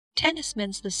Tennis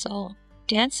mends the soul,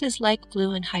 dances like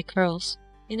blue in high curls,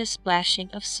 in a splashing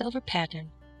of silver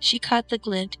pattern. She caught the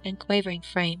glint and quavering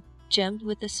frame, gemmed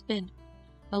with a spin.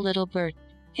 A little bird,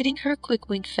 hitting her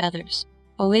quick-winged feathers,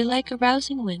 away like a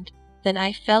rousing wind. Then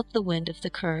I felt the wind of the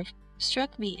curve,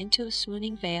 struck me into a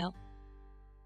swooning veil,